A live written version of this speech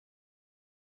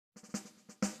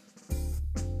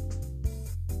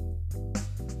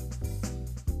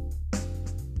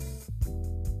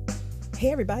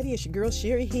Hey everybody, it's your girl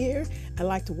Sherry here. I'd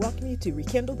like to welcome you to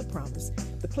Rekindle the Promise,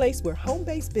 the place where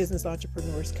home-based business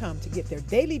entrepreneurs come to get their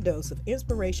daily dose of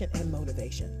inspiration and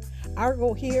motivation. Our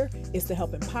goal here is to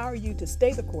help empower you to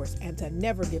stay the course and to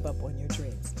never give up on your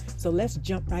dreams. So let's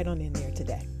jump right on in there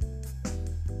today.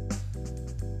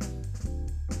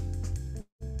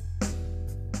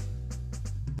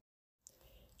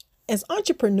 As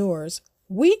entrepreneurs,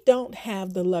 we don't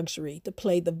have the luxury to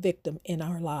play the victim in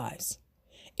our lives.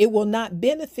 It will not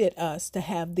benefit us to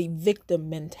have the victim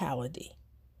mentality.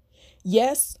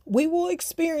 Yes, we will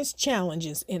experience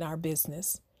challenges in our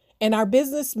business, and our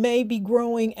business may be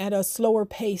growing at a slower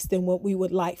pace than what we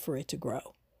would like for it to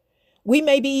grow. We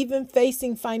may be even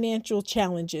facing financial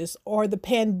challenges, or the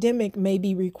pandemic may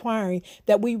be requiring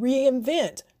that we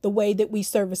reinvent the way that we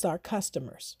service our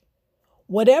customers.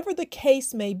 Whatever the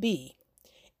case may be,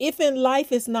 if in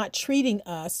life is not treating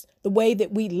us the way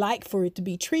that we like for it to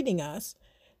be treating us,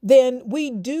 then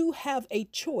we do have a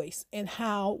choice in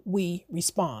how we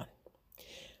respond.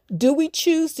 Do we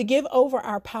choose to give over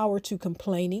our power to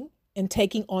complaining and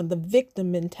taking on the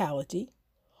victim mentality?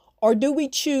 Or do we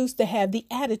choose to have the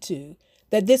attitude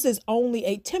that this is only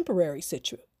a temporary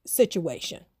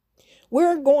situation?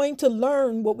 We're going to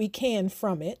learn what we can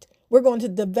from it. We're going to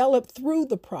develop through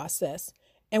the process,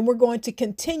 and we're going to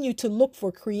continue to look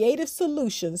for creative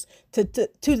solutions to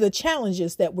the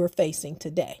challenges that we're facing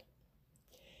today.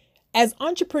 As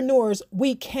entrepreneurs,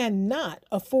 we cannot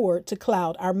afford to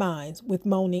cloud our minds with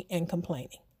moaning and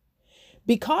complaining.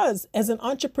 Because as an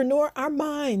entrepreneur, our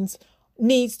minds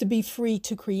needs to be free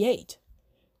to create.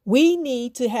 We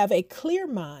need to have a clear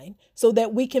mind so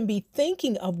that we can be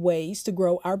thinking of ways to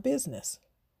grow our business.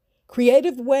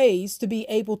 Creative ways to be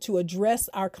able to address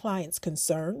our clients'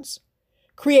 concerns.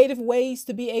 Creative ways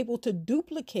to be able to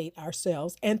duplicate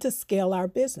ourselves and to scale our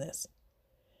business.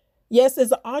 Yes,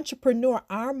 as an entrepreneur,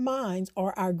 our minds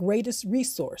are our greatest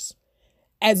resource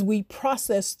as we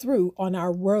process through on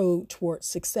our road towards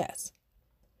success.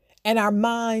 And our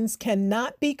minds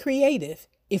cannot be creative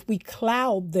if we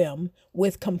cloud them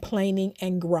with complaining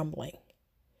and grumbling.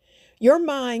 Your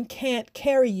mind can't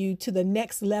carry you to the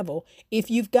next level if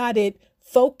you've got it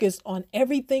focused on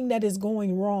everything that is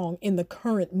going wrong in the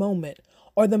current moment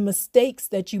or the mistakes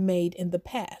that you made in the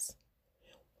past.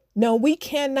 No, we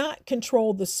cannot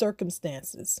control the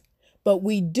circumstances, but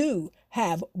we do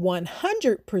have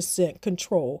 100%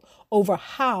 control over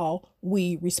how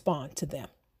we respond to them.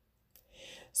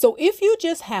 So if you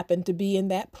just happen to be in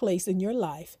that place in your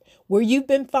life where you've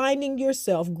been finding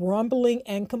yourself grumbling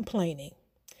and complaining,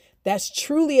 that's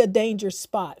truly a dangerous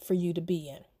spot for you to be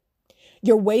in.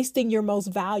 You're wasting your most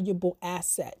valuable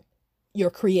asset,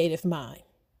 your creative mind.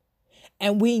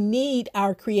 And we need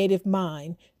our creative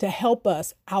mind to help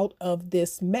us out of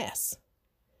this mess.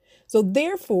 So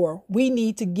therefore, we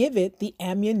need to give it the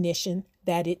ammunition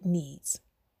that it needs.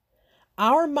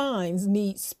 Our minds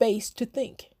need space to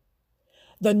think.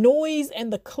 The noise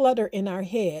and the clutter in our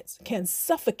heads can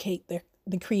suffocate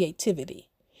the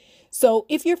creativity. So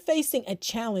if you're facing a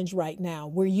challenge right now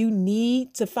where you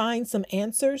need to find some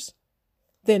answers,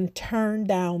 then turn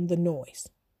down the noise.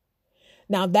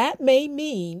 Now, that may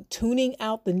mean tuning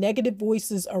out the negative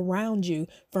voices around you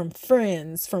from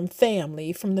friends, from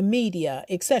family, from the media,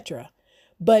 etc.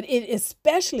 But it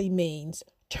especially means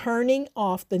turning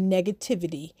off the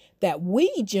negativity that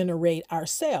we generate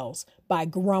ourselves by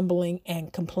grumbling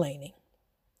and complaining.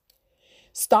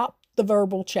 Stop the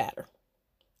verbal chatter.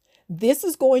 This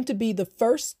is going to be the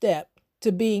first step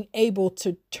to being able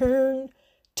to turn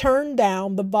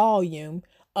down the volume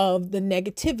of the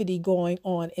negativity going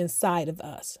on inside of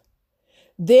us.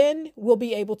 Then we'll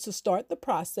be able to start the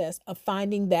process of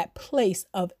finding that place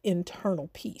of internal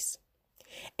peace.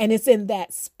 And it's in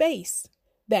that space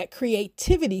that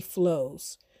creativity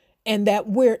flows, and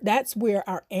that's where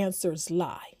our answers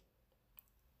lie.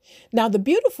 Now, the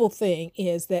beautiful thing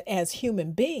is that as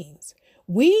human beings,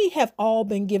 we have all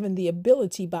been given the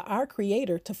ability by our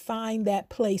Creator to find that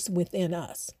place within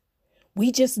us.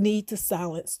 We just need to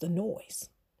silence the noise.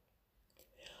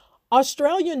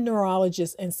 Australian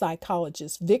neurologist and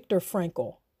psychologist Viktor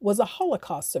Frankl was a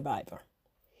Holocaust survivor.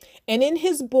 And in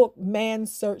his book, Man's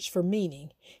Search for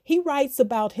Meaning, he writes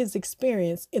about his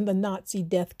experience in the Nazi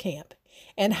death camp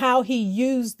and how he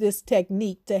used this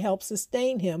technique to help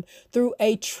sustain him through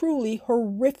a truly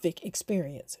horrific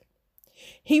experience.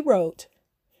 He wrote,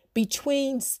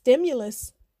 "Between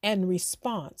stimulus and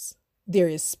response, there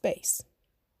is space.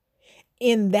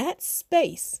 In that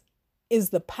space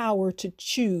is the power to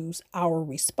choose our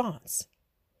response.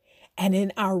 And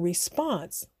in our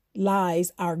response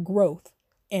lies our growth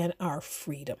and our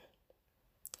freedom."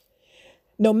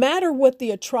 No matter what the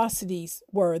atrocities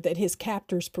were that his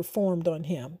captors performed on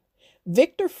him,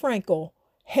 Viktor Frankl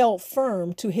held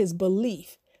firm to his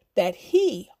belief that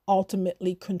he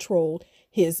ultimately controlled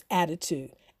his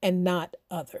attitude and not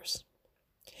others.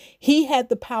 He had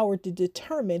the power to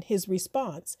determine his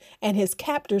response, and his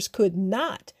captors could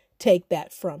not take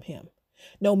that from him,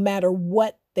 no matter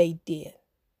what they did.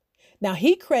 Now,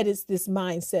 he credits this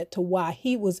mindset to why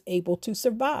he was able to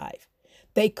survive.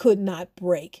 They could not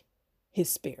break his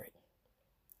spirit.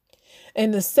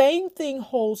 And the same thing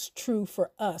holds true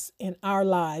for us in our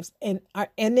lives and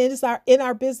it is in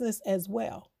our business as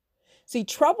well. See,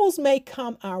 troubles may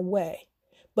come our way,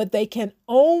 but they can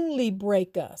only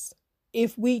break us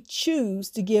if we choose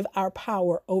to give our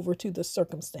power over to the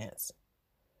circumstance.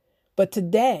 But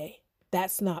today,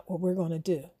 that's not what we're going to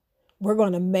do. We're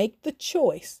going to make the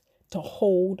choice to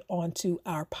hold on to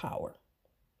our power.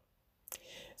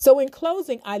 So in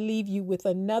closing, I leave you with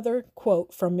another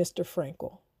quote from Mr.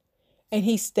 Frankl. And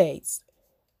he states,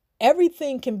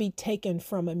 "Everything can be taken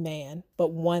from a man,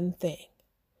 but one thing,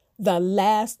 the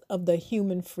last of the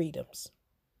human freedoms,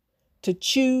 to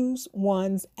choose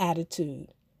one's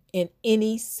attitude in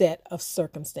any set of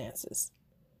circumstances,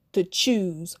 to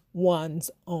choose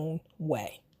one's own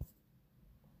way."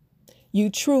 You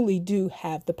truly do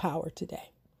have the power today.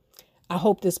 I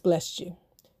hope this blessed you.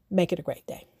 Make it a great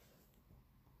day.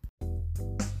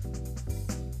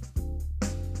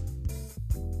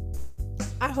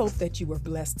 I hope that you were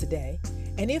blessed today.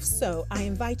 And if so, I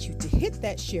invite you to hit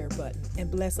that share button and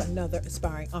bless another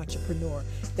aspiring entrepreneur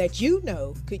that you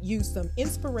know could use some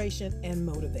inspiration and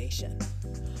motivation.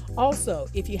 Also,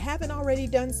 if you haven't already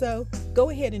done so,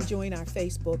 go ahead and join our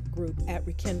Facebook group at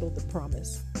Rekindle the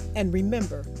Promise. And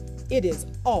remember, it is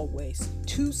always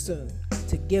too soon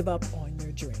to give up on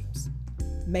your dreams.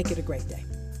 Make it a great day.